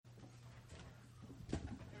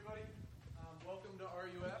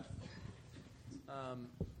Um,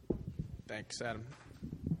 Thanks, Adam.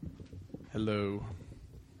 Hello.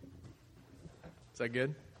 Is that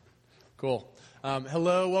good? Cool.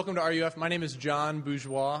 Hello, welcome to RUF. My name is John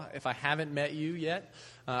Bourgeois. If I haven't met you yet,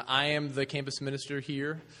 I am the campus minister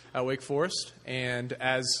here at Wake Forest. And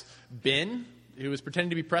as Ben, who was pretending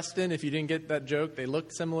to be Preston, if you didn't get that joke, they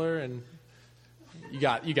looked similar, and you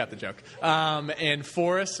got the joke. And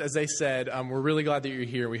Forrest, as they said, we're really glad that you're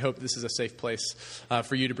here. We hope this is a safe place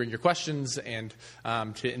for you to bring your questions and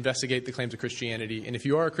to investigate the claims of Christianity. And if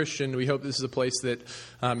you are a Christian, we hope this is a place that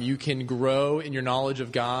you can grow in your knowledge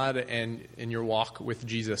of God and in your walk with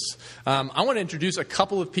Jesus. I want to introduce a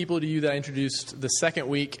couple of people to you that I introduced the second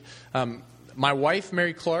week. My wife,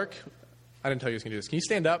 Mary Clark. I didn't tell you I was going to do this. Can you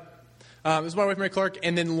stand up? This is my wife, Mary Clark.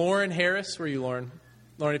 And then Lauren Harris. Where are you, Lauren?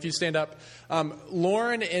 Lauren, if you stand up.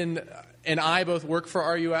 Lauren and I both work for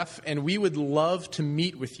RUF, and we would love to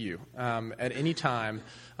meet with you at any time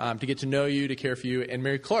to get to know you, to care for you. And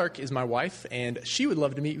Mary Clark is my wife, and she would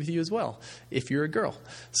love to meet with you as well if you're a girl.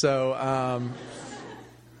 So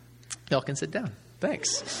y'all can sit down.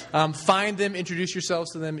 Thanks. Find them, introduce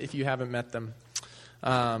yourselves to them if you haven't met them. So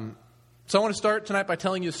I want to start tonight by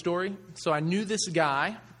telling you a story. So I knew this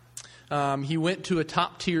guy. He went to a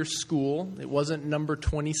top-tier school. It wasn't number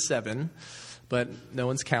 27, but no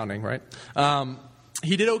one's counting, right?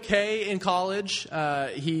 He did okay in college.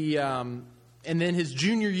 And then his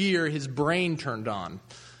junior year, his brain turned on.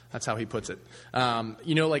 That's how he puts it.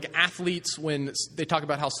 Like athletes, when they talk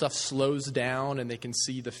about how stuff slows down and they can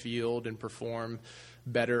see the field and perform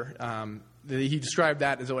better, he described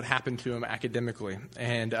that as what happened to him academically.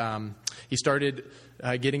 And he started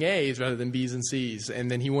getting A's rather than B's and C's. And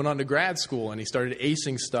then he went on to grad school and he started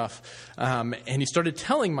acing stuff. And he started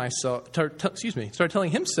telling himself,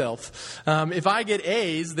 if I get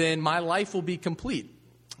A's, then my life will be complete.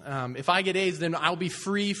 If I get A's, then I'll be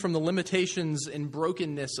free from the limitations and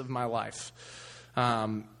brokenness of my life.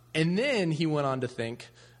 And then he went on to think,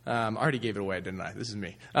 I already gave it away, didn't I? This is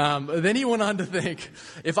me. Then he went on to think,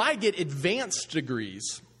 if I get advanced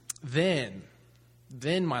degrees, then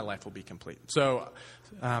my life will be complete. So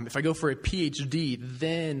if I go for a PhD,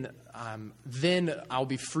 then I'll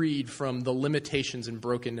be freed from the limitations and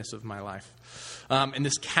brokenness of my life. And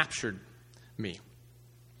this captured me.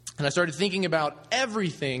 And I started thinking about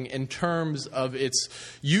everything in terms of its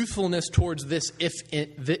youthfulness towards this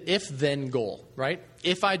if-then goal, right?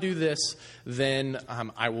 If I do this, then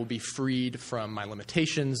I will be freed from my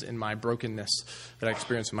limitations and my brokenness that I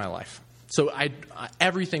experience in my life. So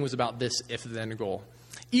everything was about this if-then goal.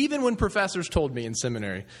 Even when professors told me in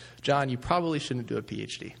seminary, John, you probably shouldn't do a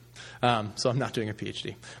PhD. So I'm not doing a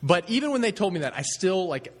PhD. But even when they told me that, I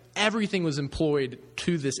still, everything was employed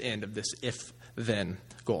to this end of this if-then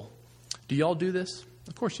goal. Do y'all do this?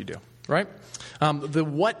 Of course you do, right? The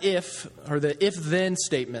what if or the if-then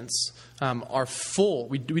statements are full.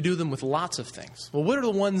 We do them with lots of things. Well, what are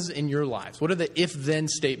the ones in your lives? What are the if-then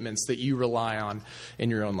statements that you rely on in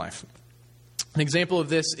your own life? An example of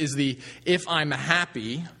this is the if I'm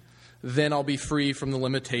happy, then I'll be free from the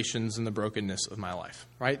limitations and the brokenness of my life,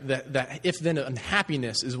 right? That if-then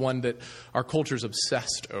unhappiness is one that our culture is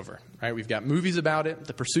obsessed over, right? We've got movies about it,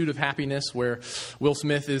 The Pursuit of Happiness, where Will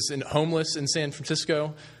Smith is homeless in San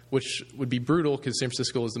Francisco, which would be brutal because San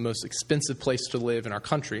Francisco is the most expensive place to live in our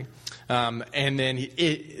country. And then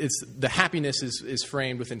the happiness is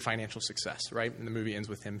framed within financial success, right? And the movie ends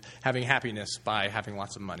with him having happiness by having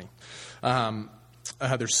lots of money.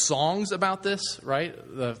 There's songs about this, right?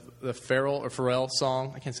 The Pharrell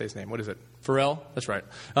song. I can't say his name. What is it? Pharrell? That's right.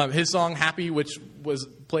 His song, Happy, which was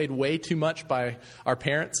played way too much by our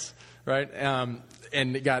parents, right?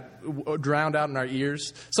 And it got drowned out in our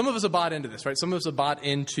ears. Some of us have bought into this, right? Some of us have bought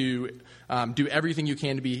into do everything you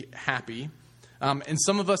can to be happy. And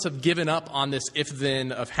some of us have given up on this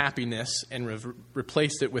if-then of happiness and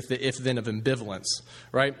replaced it with the if-then of ambivalence,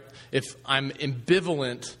 right? If I'm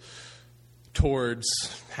ambivalent towards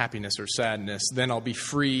happiness or sadness, then I'll be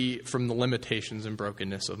free from the limitations and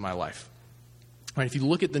brokenness of my life. Right, if you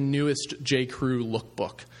look at the newest J. Crew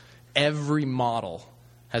lookbook, every model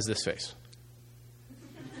has this face.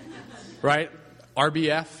 Right?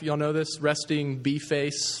 RBF, y'all know this? Resting B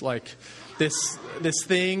face, like this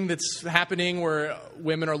thing that's happening where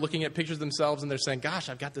women are looking at pictures of themselves and they're saying, gosh,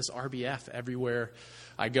 I've got this RBF everywhere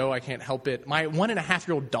I go. I can't help it. My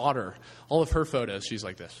 1.5-year-old daughter, all of her photos, she's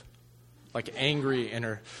like this. Like angry in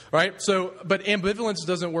her, right? So, but ambivalence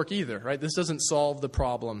doesn't work either, right? This doesn't solve the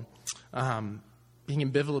problem. Being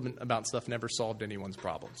ambivalent about stuff never solved anyone's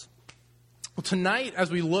problems. Well, tonight,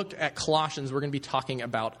 as we look at Colossians, we're going to be talking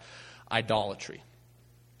about idolatry.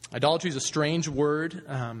 Idolatry is a strange word.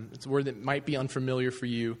 It's a word that might be unfamiliar for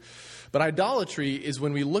you. But idolatry is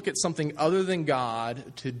when we look at something other than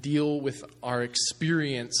God to deal with our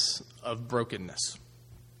experience of brokenness.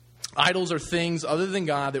 Idols are things other than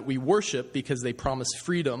God that we worship because they promise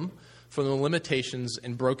freedom from the limitations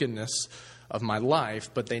and brokenness of my life,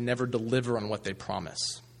 but they never deliver on what they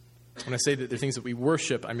promise. When I say that they're things that we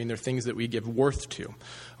worship, I mean they're things that we give worth to,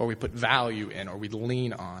 or we put value in, or we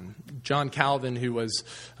lean on. John Calvin, who was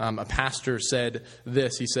a pastor, said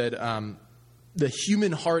this. He said, the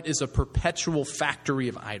human heart is a perpetual factory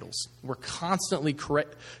of idols. We're constantly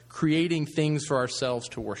creating things for ourselves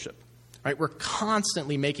to worship. Right? We're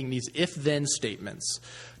constantly making these if-then statements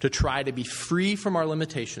to try to be free from our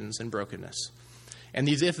limitations and brokenness. And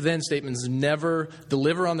these if-then statements never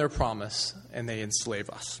deliver on their promise, and they enslave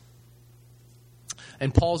us.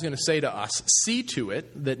 And Paul's going to say to us, see to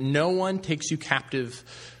it that no one takes you captive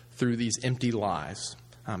through these empty lies,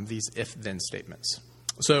 these if-then statements.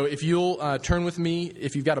 So if you'll turn with me,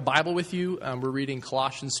 if you've got a Bible with you, we're reading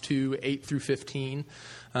Colossians 2, 8 through 15.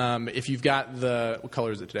 If you've got what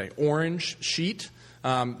color is it today? Orange sheet.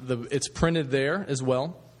 It's printed there as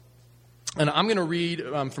well. And I'm going to read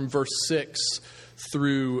from verse 6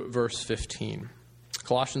 through verse 15.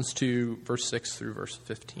 Colossians 2, verse 6 through verse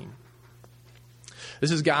 15.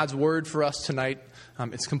 This is God's word for us tonight.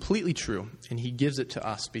 It's completely true, and he gives it to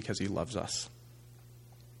us because he loves us.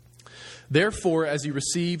 Therefore, as you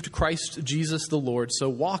received Christ Jesus the Lord, so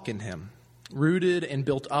walk in him, rooted and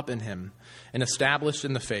built up in him, and established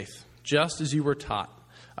in the faith, just as you were taught,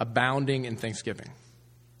 abounding in thanksgiving.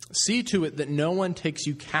 See to it that no one takes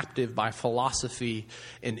you captive by philosophy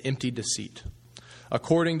and empty deceit,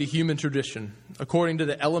 according to human tradition, according to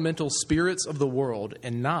the elemental spirits of the world,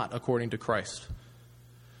 and not according to Christ.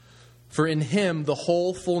 For in him the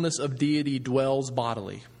whole fullness of deity dwells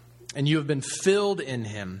bodily, and you have been filled in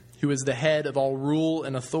him, who is the head of all rule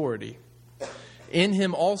and authority. In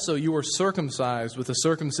him also you were circumcised with a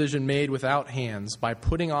circumcision made without hands, by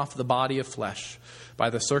putting off the body of flesh, by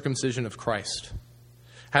the circumcision of Christ,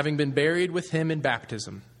 having been buried with him in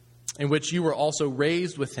baptism, in which you were also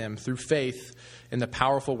raised with him through faith in the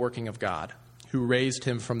powerful working of God, who raised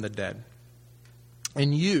him from the dead.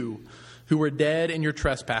 And you, who were dead in your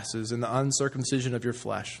trespasses and the uncircumcision of your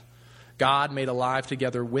flesh, God made alive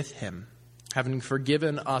together with him, having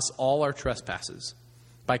forgiven us all our trespasses,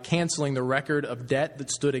 by canceling the record of debt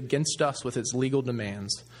that stood against us with its legal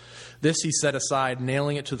demands. This he set aside,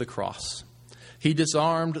 nailing it to the cross. He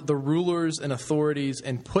disarmed the rulers and authorities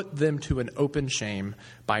and put them to an open shame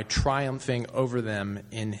by triumphing over them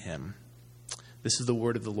in him. This is the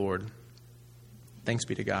word of the Lord. Thanks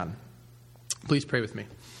be to God. Please pray with me.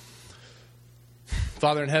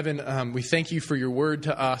 Father in heaven, we thank you for your word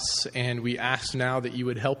to us, and we ask now that you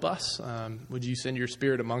would help us. Would you send your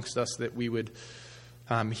spirit amongst us that we would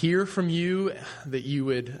hear from you, that you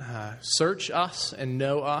would search us and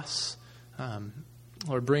know us,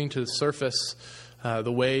 Lord, bring to the surface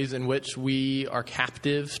the ways in which we are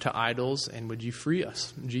captive to idols, and would you free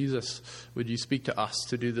us? Jesus, would you speak to us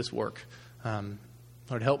to do this work?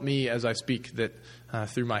 Lord, help me as I speak, that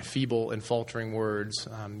through my feeble and faltering words,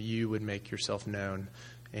 you would make yourself known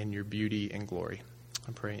in your beauty and glory.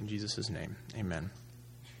 I pray in Jesus' name. Amen.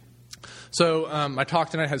 So my talk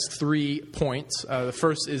tonight has 3 points. The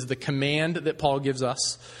first is the command that Paul gives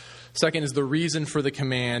us. Second is the reason for the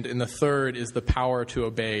command. And the third is the power to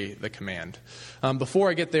obey the command. Before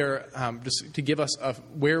I get there, just to give us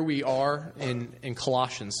where we are in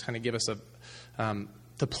Colossians, kind of give us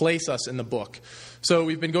to place us in the book. So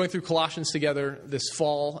we've been going through Colossians together this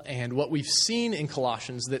fall, and what we've seen in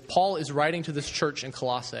Colossians, that Paul is writing to this church in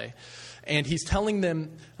Colossae, and he's telling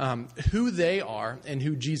them who they are and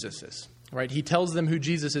who Jesus is. Right? He tells them who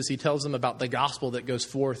Jesus is. He tells them about the gospel that goes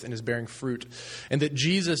forth and is bearing fruit, and that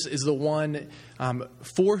Jesus is the one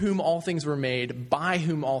for whom all things were made, by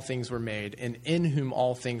whom all things were made, and in whom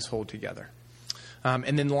all things hold together.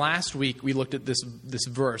 And then last week, we looked at this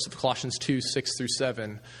verse of Colossians 2, 6 through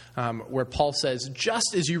 7, where Paul says,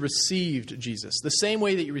 just as you received Jesus, the same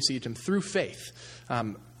way that you received him through faith,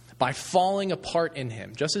 by falling apart in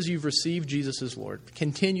him, just as you've received Jesus as Lord,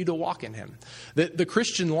 continue to walk in him. The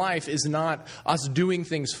Christian life is not us doing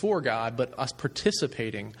things for God, but us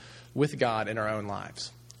participating with God in our own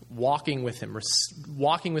lives, walking with him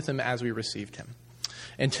as we received him.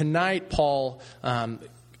 And tonight, Paul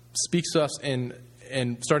speaks to us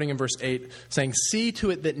and starting in verse 8, saying, see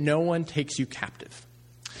to it that no one takes you captive.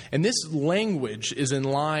 And this language is in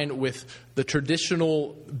line with the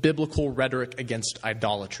traditional biblical rhetoric against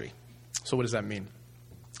idolatry. So what does that mean?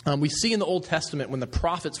 We see in the Old Testament when the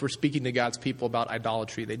prophets were speaking to God's people about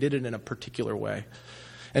idolatry, they did it in a particular way.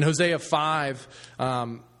 In Hosea 5,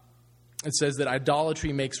 it says that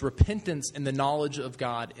idolatry makes repentance and the knowledge of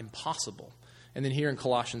God impossible. And then here in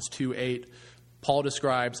Colossians 2:8, Paul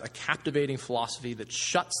describes a captivating philosophy that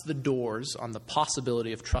shuts the doors on the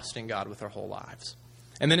possibility of trusting God with our whole lives.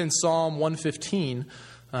 And then in Psalm 115,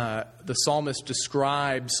 the psalmist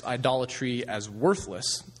describes idolatry as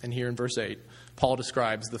worthless. And here in verse 8, Paul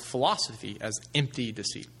describes the philosophy as empty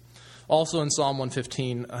deceit. Also in Psalm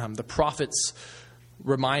 115, the prophets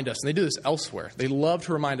remind us, and they do this elsewhere, they love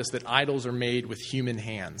to remind us that idols are made with human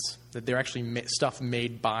hands, that they're actually stuff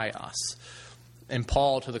made by us. And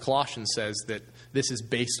Paul to the Colossians says that this is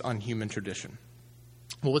based on human tradition.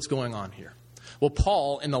 Well, what's going on here? Well,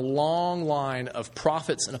 Paul, in the long line of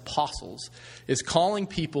prophets and apostles, is calling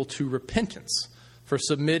people to repentance for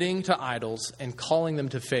submitting to idols and calling them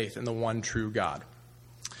to faith in the one true God.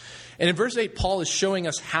 And in verse 8, Paul is showing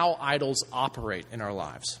us how idols operate in our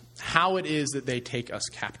lives, how it is that they take us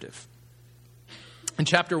captive. In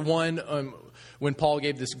chapter 1, when Paul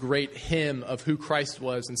gave this great hymn of who Christ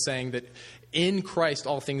was and saying that in Christ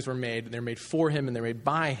all things were made, and they're made for him and they're made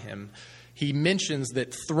by him, he mentions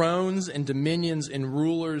that thrones and dominions and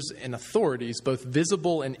rulers and authorities, both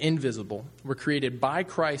visible and invisible, were created by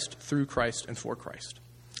Christ, through Christ, and for Christ.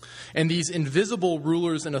 And these invisible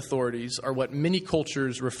rulers and authorities are what many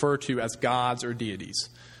cultures refer to as gods or deities.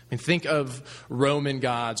 I mean, think of Roman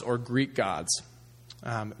gods or Greek gods.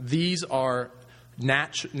 These are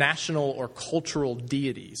national or cultural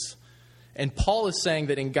deities. And Paul is saying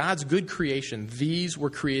that in God's good creation, these were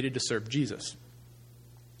created to serve Jesus.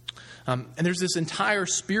 And there's this entire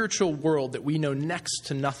spiritual world that we know next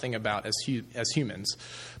to nothing about as humans.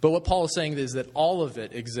 But what Paul is saying is that all of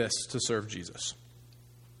it exists to serve Jesus.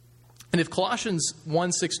 And if Colossians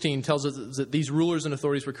 1:16 tells us that these rulers and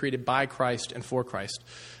authorities were created by Christ and for Christ,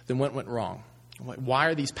 then what went wrong? Why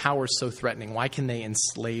are these powers so threatening? Why can they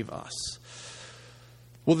enslave us?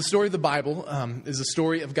 Well, the story of the Bible is a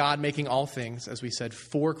story of God making all things, as we said,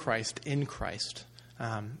 for Christ, in Christ.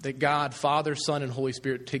 That God, Father, Son, and Holy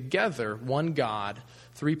Spirit together, one God,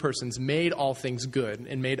 three persons, made all things good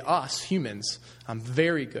and made us, humans,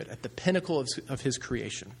 very good at the pinnacle of his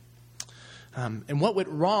creation. And what went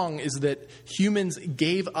wrong is that humans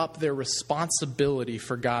gave up their responsibility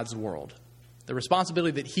for God's world. The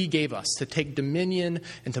responsibility that he gave us to take dominion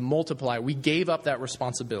and to multiply, we gave up that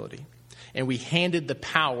responsibility. And we handed the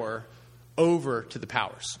power over to the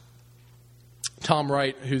powers. Tom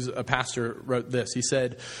Wright, who's a pastor, wrote this. He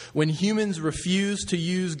said, when humans refuse to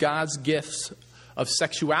use God's gifts of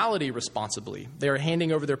sexuality responsibly, they are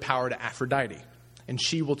handing over their power to Aphrodite, and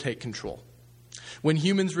she will take control. When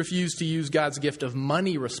humans refuse to use God's gift of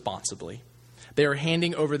money responsibly, they are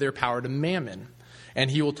handing over their power to Mammon, and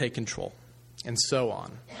he will take control, and so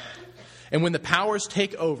on. And when the powers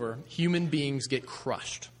take over, human beings get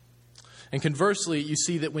crushed. And conversely, you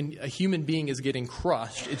see that when a human being is getting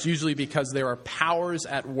crushed, it's usually because there are powers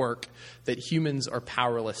at work that humans are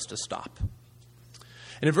powerless to stop.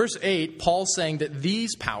 And in verse 8, Paul's saying that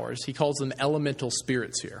these powers, he calls them elemental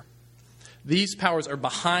spirits here. These powers are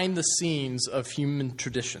behind the scenes of human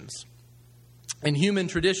traditions. And human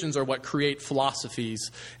traditions are what create philosophies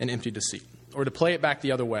and empty deceit. Or to play it back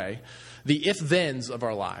the other way, the if-thens of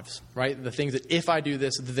our lives, right? The things that if I do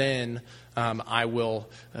this, then I will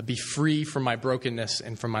be free from my brokenness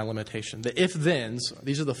and from my limitation. The if-thens,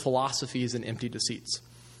 these are the philosophies and empty deceits.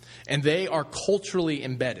 And they are culturally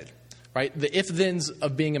embedded, right? The if-thens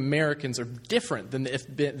of being Americans are different than the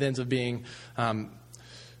if-thens of being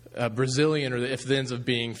Brazilian or the if-thens of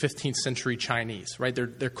being 15th century Chinese, right?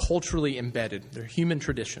 They're culturally embedded. They're human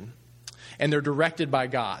tradition. And they're directed by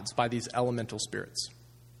gods, by these elemental spirits.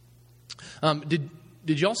 Did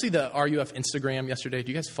y'all see the RUF Instagram yesterday?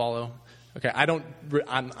 Do you guys follow? Okay,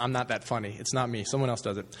 I'm not that funny. It's not me. Someone else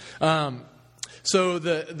does it. So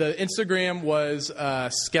the Instagram was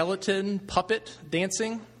skeleton puppet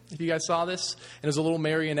dancing, if you guys saw this. And it was a little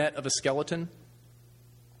marionette of a skeleton.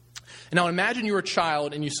 And now imagine you were a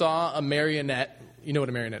child and you saw a marionette, you know what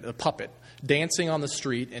a marionette, a puppet, dancing on the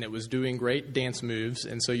street, and it was doing great dance moves,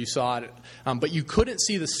 and so you saw it, but you couldn't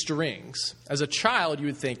see the strings. As a child, you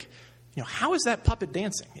would think, how is that puppet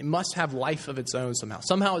dancing? It must have life of its own somehow.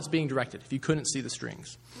 Somehow it's being directed if you couldn't see the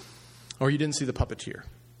strings or you didn't see the puppeteer.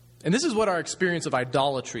 And this is what our experience of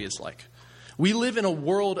idolatry is like. We live in a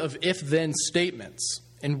world of if-then statements,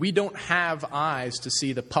 and we don't have eyes to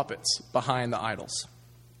see the puppets behind the idols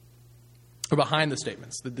or behind the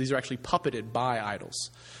statements. These are actually puppeted by idols.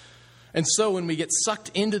 And so when we get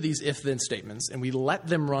sucked into these if-then statements and we let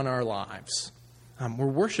them run our lives, we're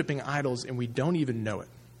worshiping idols and we don't even know it.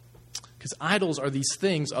 Because idols are these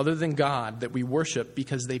things other than God that we worship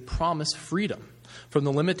because they promise freedom from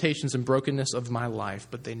the limitations and brokenness of my life,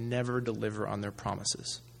 but they never deliver on their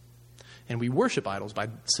promises. And we worship idols by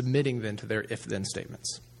submitting then to their if-then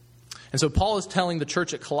statements. And so Paul is telling the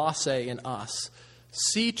church at Colossae and us,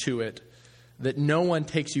 see to it that no one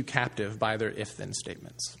takes you captive by their if-then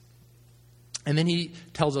statements. And then he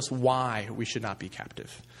tells us why we should not be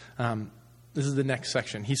captive. This is the next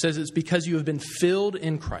section. He says it's because you have been filled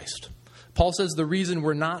in Christ. Paul says the reason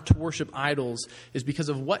we're not to worship idols is because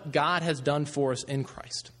of what God has done for us in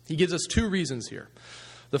Christ. He gives us two reasons here.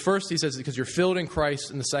 The first, he says, because you're filled in Christ,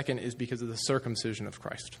 and the second is because of the circumcision of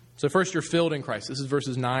Christ. So first, you're filled in Christ. This is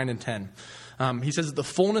verses 9 and 10. He says that the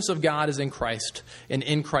fullness of God is in Christ, and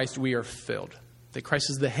in Christ we are filled. That Christ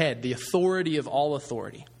is the head, the authority of all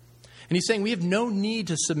authority. And he's saying we have no need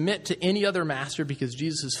to submit to any other master because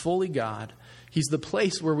Jesus is fully God. He's the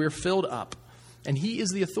place where we're filled up. And he is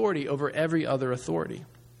the authority over every other authority.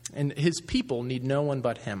 And his people need no one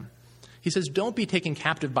but him. He says, don't be taken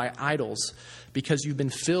captive by idols because you've been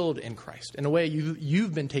filled in Christ. In a way,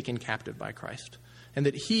 you've been taken captive by Christ. And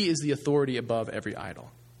that he is the authority above every idol.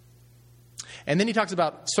 And then he talks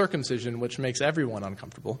about circumcision, which makes everyone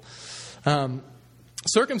uncomfortable.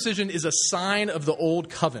 Circumcision is a sign of the old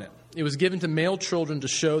covenant. It was given to male children to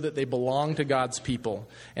show that they belonged to God's people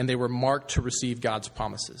and they were marked to receive God's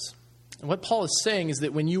promises. And what Paul is saying is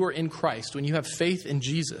that when you are in Christ, when you have faith in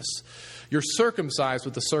Jesus, you're circumcised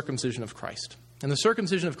with the circumcision of Christ. And the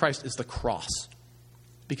circumcision of Christ is the cross,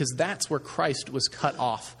 because that's where Christ was cut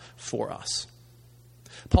off for us.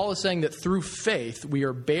 Paul is saying that through faith, we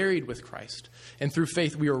are buried with Christ, and through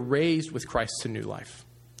faith, we are raised with Christ to new life.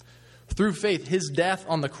 Through faith, his death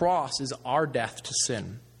on the cross is our death to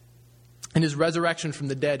sin, and his resurrection from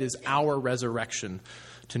the dead is our resurrection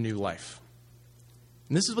to new life.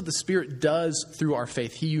 And this is what the Spirit does through our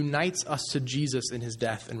faith. He unites us to Jesus in his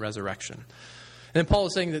death and resurrection. And then Paul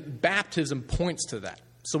is saying that baptism points to that.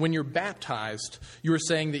 So when you're baptized, you are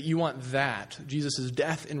saying that you want that, Jesus'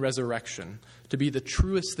 death and resurrection, to be the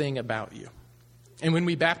truest thing about you. And when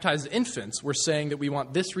we baptize infants, we're saying that we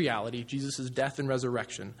want this reality, Jesus' death and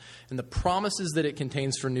resurrection, and the promises that it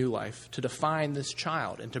contains for new life, to define this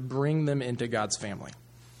child and to bring them into God's family.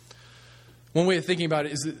 One way of thinking about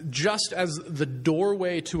it is that just as the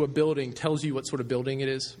doorway to a building tells you what sort of building it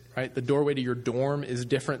is, right? The doorway to your dorm is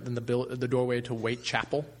different than the doorway to Waite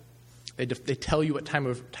Chapel. They tell you what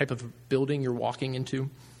type of building you're walking into.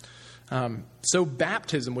 So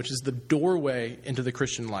baptism, which is the doorway into the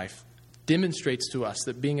Christian life, demonstrates to us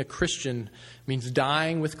that being a Christian means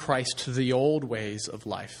dying with Christ to the old ways of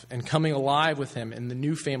life and coming alive with him in the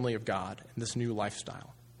new family of God, in this new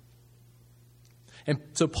lifestyle. And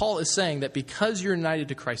so Paul is saying that because you're united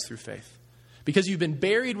to Christ through faith, because you've been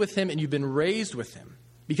buried with him and you've been raised with him,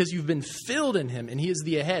 because you've been filled in him and he is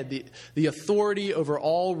the head, the authority over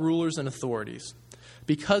all rulers and authorities,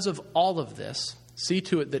 because of all of this, see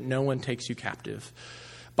to it that no one takes you captive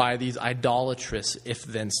by these idolatrous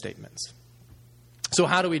if-then statements. So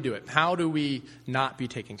how do we do it? How do we not be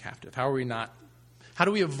taken captive? How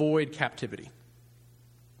do we avoid captivity?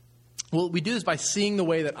 Well, we do this by seeing the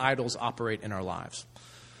way that idols operate in our lives.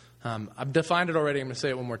 I've defined it already. I'm going to say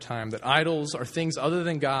it one more time, that idols are things other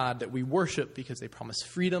than God that we worship because they promise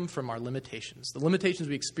freedom from our limitations, the limitations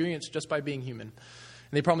we experience just by being human.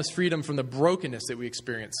 And they promise freedom from the brokenness that we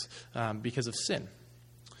experience because of sin.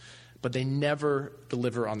 But they never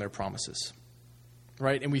deliver on their promises,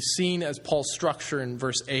 right? And we've seen, as Paul's structure in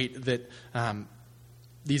verse 8, that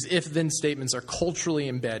these if-then statements are culturally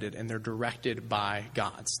embedded and they're directed by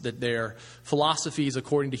gods, that they're philosophies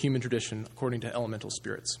according to human tradition, according to elemental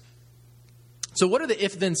spirits. So what are the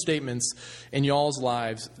if-then statements in y'all's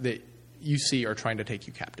lives that you see are trying to take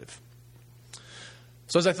you captive?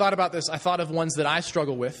 So as I thought about this, I thought of ones that I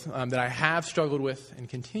struggle with, that I have struggled with and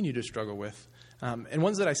continue to struggle with, and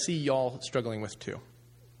ones that I see y'all struggling with too.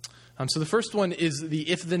 So the first one is the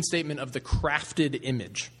if-then statement of the crafted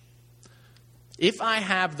image. If I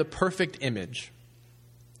have the perfect image,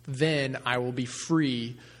 then I will be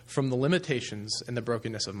free from the limitations and the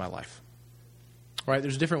brokenness of my life. Right?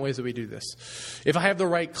 There's different ways that we do this. If I have the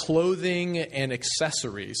right clothing and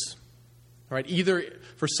accessories, right? Either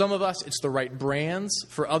for some of us, it's the right brands.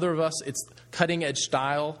 For other of us, it's cutting edge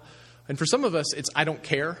style. And for some of us, it's I don't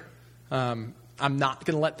care. I'm not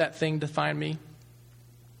going to let that thing define me.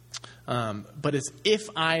 But it's if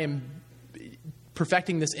I am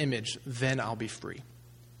perfecting this image, then I'll be free.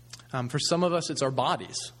 For some of us, it's our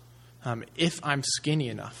bodies. If I'm skinny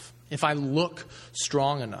enough, if I look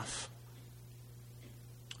strong enough.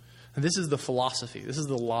 And this is the philosophy. This is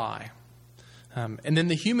the lie. And then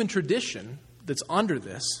the human tradition that's under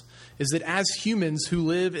this is that as humans who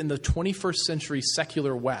live in the 21st century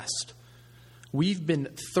secular West, we've been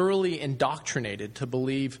thoroughly indoctrinated to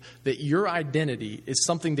believe that your identity is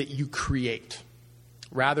something that you create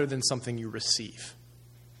rather than something you receive.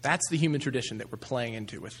 That's the human tradition that we're playing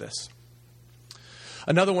into with this.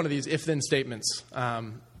 Another one of these if-then statements,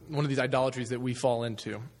 one of these idolatries that we fall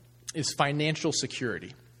into, is financial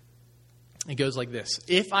security. It goes like this: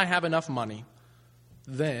 if I have enough money,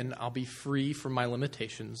 then I'll be free from my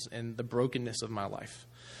limitations and the brokenness of my life.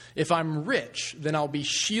 If I'm rich, then I'll be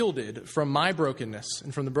shielded from my brokenness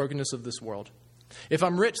and from the brokenness of this world. If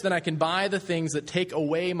I'm rich, then I can buy the things that take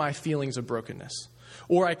away my feelings of brokenness.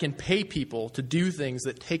 Or I can pay people to do things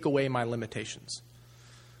that take away my limitations.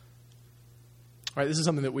 All right, this is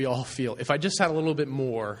something that we all feel. If I just had a little bit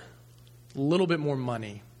more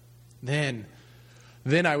money, then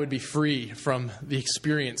I would be free from the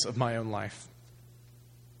experience of my own life.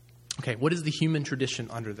 Okay, what is the human tradition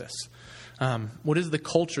under this? What is the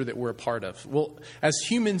culture that we're a part of? Well, as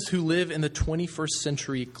humans who live in the 21st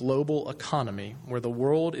century global economy where the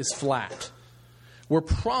world is flat, we're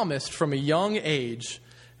promised from a young age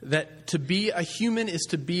that to be a human is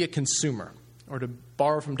to be a consumer. Or to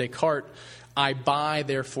borrow from Descartes, I buy,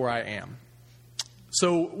 therefore I am.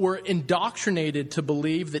 So we're indoctrinated to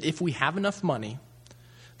believe that if we have enough money,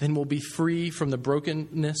 then we'll be free from the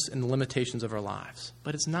brokenness and the limitations of our lives.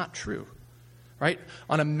 But it's not true, right?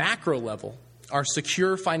 On a macro level, our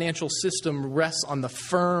secure financial system rests on the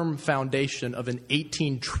firm foundation of an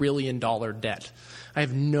 $18 trillion debt. I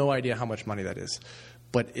have no idea how much money that is,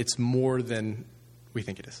 but it's more than we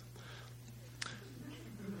think it is.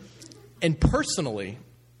 And personally,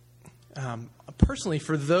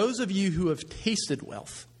 for those of you who have tasted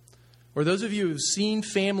wealth, or those of you who have seen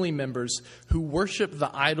family members who worship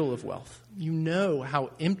the idol of wealth, you know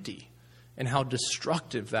how empty and how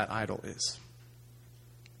destructive that idol is.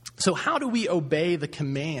 So how do we obey the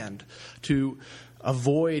command to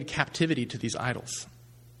avoid captivity to these idols?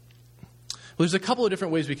 Well, there's a couple of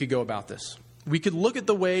different ways we could go about this. We could look at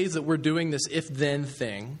the ways that we're doing this if-then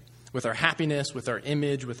thing with our happiness, with our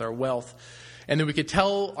image, with our wealth, and then we could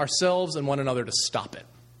tell ourselves and one another to stop it.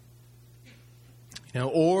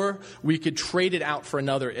 Or we could trade it out for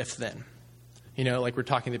another if-then. Like we're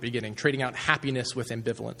talking at the beginning, trading out happiness with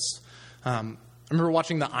ambivalence. I remember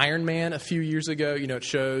watching the Iron Man a few years ago. It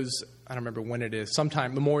shows, I don't remember when it is,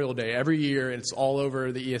 sometime Memorial Day every year. It's all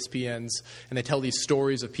over the ESPNs, and they tell these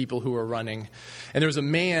stories of people who are running. And there was a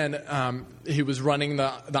man who was running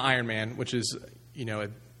the Iron Man, which is,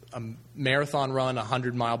 a marathon run, a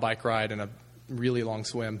 100-mile bike ride, and a really long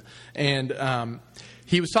swim. And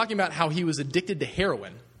he was talking about how he was addicted to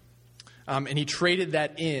heroin, and he traded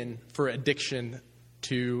that in for addiction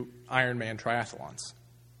to Ironman triathlons.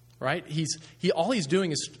 Right? All he's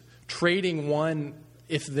doing is trading one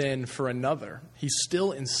if-then for another. He's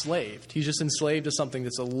still enslaved. He's just enslaved to something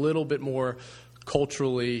that's a little bit more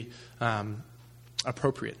culturally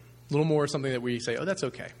appropriate, a little more something that we say, oh, that's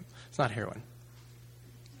okay. It's not heroin.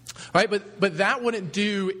 Right, but that wouldn't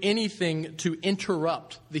do anything to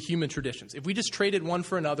interrupt the human traditions. If we just traded one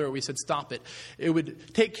for another, or we said stop it, it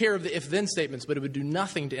would take care of the if-then statements, but it would do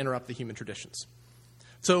nothing to interrupt the human traditions.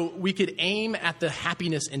 So we could aim at the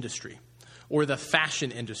happiness industry or the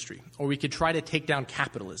fashion industry, or we could try to take down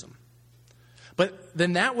capitalism. But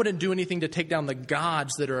then that wouldn't do anything to take down the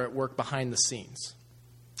gods that are at work behind the scenes.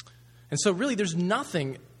 And so really there is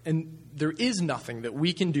nothing that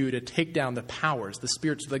we can do to take down the powers, the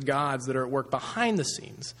spirits, the gods that are at work behind the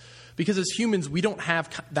scenes. Because as humans, we don't have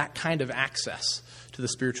that kind of access to the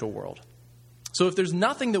spiritual world. So if there's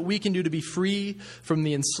nothing that we can do to be free from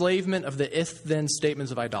the enslavement of the if-then statements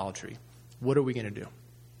of idolatry, what are we going to do?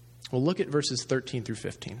 Well, look at verses 13 through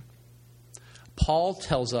 15. Paul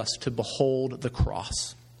tells us to behold the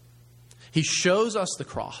cross. He shows us the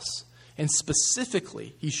cross. And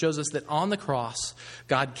specifically, he shows us that on the cross,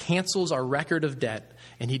 God cancels our record of debt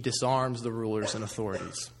and he disarms the rulers and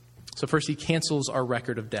authorities. So first, he cancels our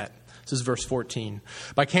record of debt. This is verse 14.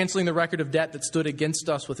 By canceling the record of debt that stood against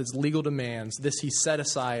us with its legal demands, this he set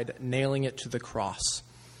aside, nailing it to the cross.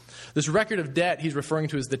 This record of debt he's referring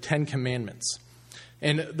to as the Ten Commandments.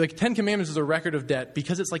 And the Ten Commandments is a record of debt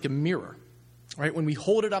because it's like a mirror. Right? When we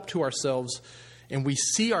hold it up to ourselves and we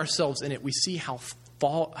see ourselves in it, we see how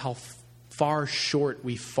far short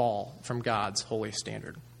we fall from God's holy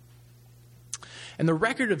standard. And the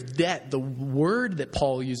record of debt, the word that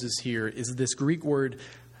Paul uses here is this Greek word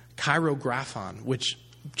cheirographon, which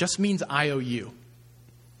just means IOU.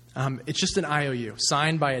 It's just an IOU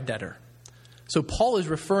signed by a debtor. So Paul is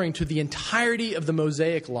referring to the entirety of the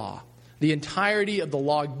Mosaic law, the entirety of the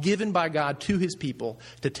law given by God to his people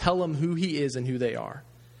to tell them who he is and who they are.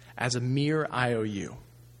 as a mere IOU.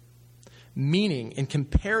 Meaning, in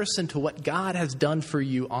comparison to what God has done for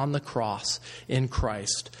you on the cross in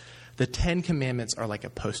Christ, the 10 Commandments are like a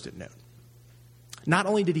Post-it note. Not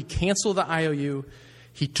only did he cancel the IOU,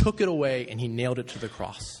 he took it away and he nailed it to the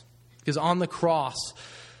cross. Because on the cross,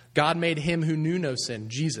 God made him who knew no sin,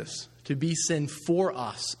 Jesus, to be sin for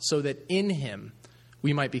us, so that in him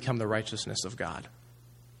we might become the righteousness of God.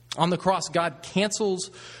 On the cross, God cancels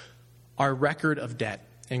our record of debt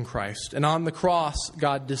in Christ. And on the cross,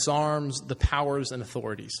 God disarms the powers and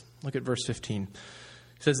authorities. Look at verse 15.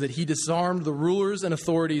 It says that he disarmed the rulers and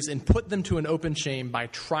authorities and put them to an open shame by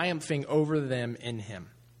triumphing over them in him.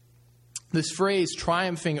 This phrase,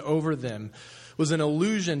 triumphing over them, was an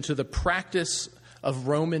allusion to the practice of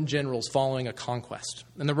Roman generals following a conquest.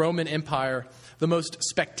 In the Roman Empire, the most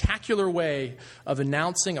spectacular way of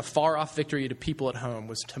announcing a far-off victory to people at home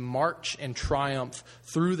was to march and triumph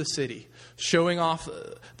through the city, showing off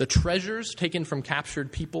the treasures taken from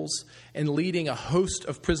captured peoples and leading a host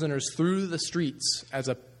of prisoners through the streets as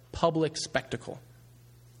a public spectacle.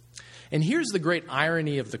 And here's the great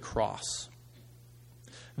irony of the cross.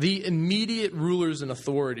 The immediate rulers and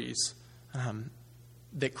authorities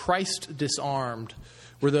that Christ disarmed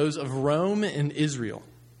were those of Rome and Israel.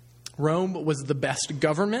 Rome was the best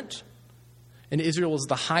government, and Israel was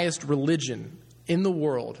the highest religion in the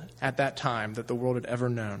world at that time that the world had ever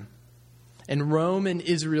known. And Rome and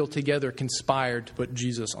Israel together conspired to put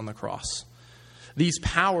Jesus on the cross. These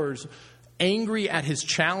powers, angry at his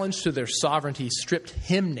challenge to their sovereignty, stripped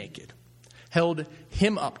him naked, held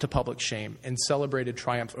him up to public shame, and celebrated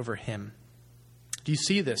triumph over him. Do you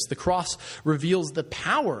see this? The cross reveals the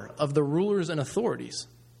power of the rulers and authorities.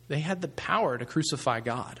 They had the power to crucify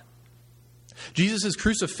God. Jesus'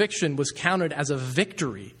 crucifixion was counted as a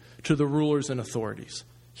victory to the rulers and authorities.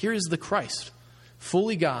 Here is the Christ,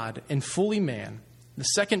 fully God and fully man, the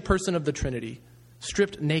second person of the Trinity,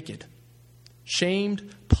 stripped naked,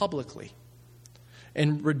 shamed publicly,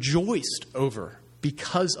 and rejoiced over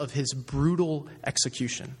because of his brutal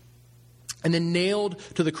execution. And then nailed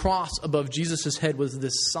to the cross above Jesus' head was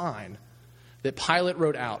this sign that Pilate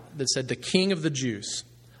wrote out that said, "The King of the Jews."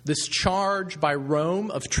 This charge by Rome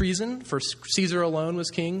of treason, for Caesar alone was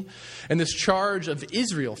king, and this charge of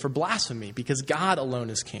Israel for blasphemy, because God alone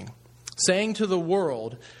is king, saying to the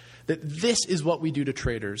world that this is what we do to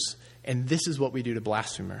traitors, and this is what we do to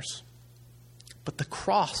blasphemers. But the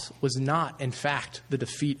cross was not, in fact, the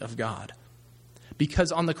defeat of God.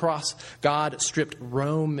 Because on the cross, God stripped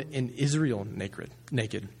Rome and Israel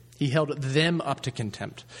naked. He held them up to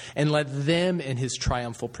contempt and led them in his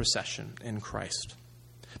triumphal procession in Christ.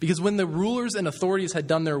 Because when the rulers and authorities had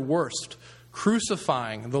done their worst,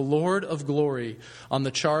 crucifying the Lord of glory on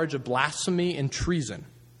the charge of blasphemy and treason,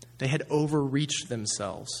 they had overreached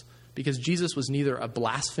themselves, because Jesus was neither a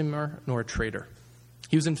blasphemer nor a traitor.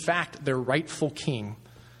 He was, in fact, their rightful king,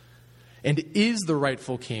 and is the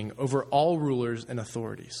rightful king over all rulers and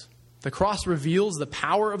authorities. The cross reveals the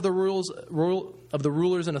power of the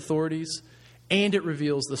rulers and authorities, and it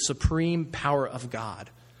reveals the supreme power of God,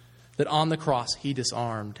 that on the cross he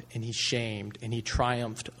disarmed and he shamed and he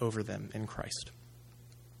triumphed over them in Christ.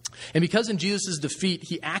 And because in Jesus' defeat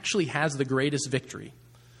he actually has the greatest victory,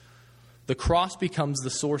 the cross becomes the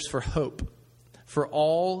source for hope for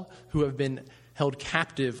all who have been held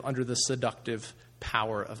captive under the seductive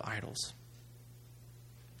power of idols.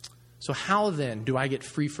 So how then do I get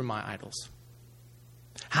free from my idols?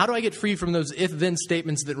 How do I get free from those if-then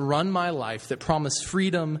statements that run my life, that promise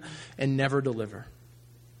freedom and never deliver?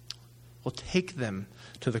 Well, take them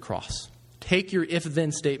to the cross. Take your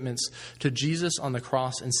if-then statements to Jesus on the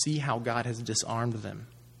cross and see how God has disarmed them,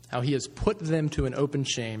 how he has put them to an open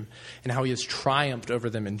shame, and how he has triumphed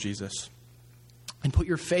over them in Jesus. And put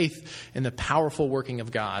your faith in the powerful working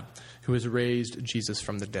of God who has raised Jesus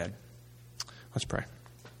from the dead. Let's pray.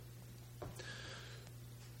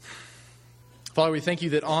 Father, we thank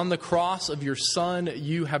you that on the cross of your Son,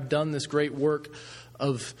 you have done this great work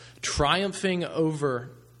of triumphing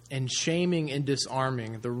over and shaming and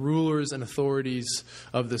disarming the rulers and authorities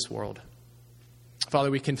of this world.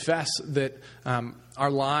 Father, we confess that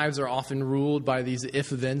our lives are often ruled by these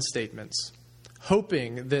if-then statements,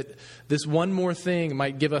 hoping that this one more thing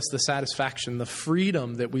might give us the satisfaction, the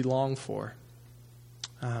freedom that we long for.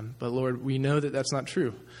 But Lord, we know that that's not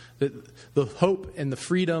true. That the hope and the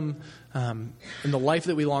freedom and the life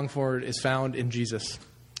that we long for is found in Jesus.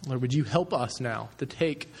 Lord, would you help us now to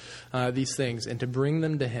take these things and to bring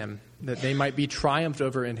them to him, that they might be triumphed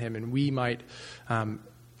over in him and we might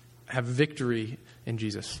have victory in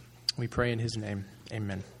Jesus. We pray in his name.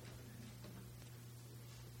 Amen.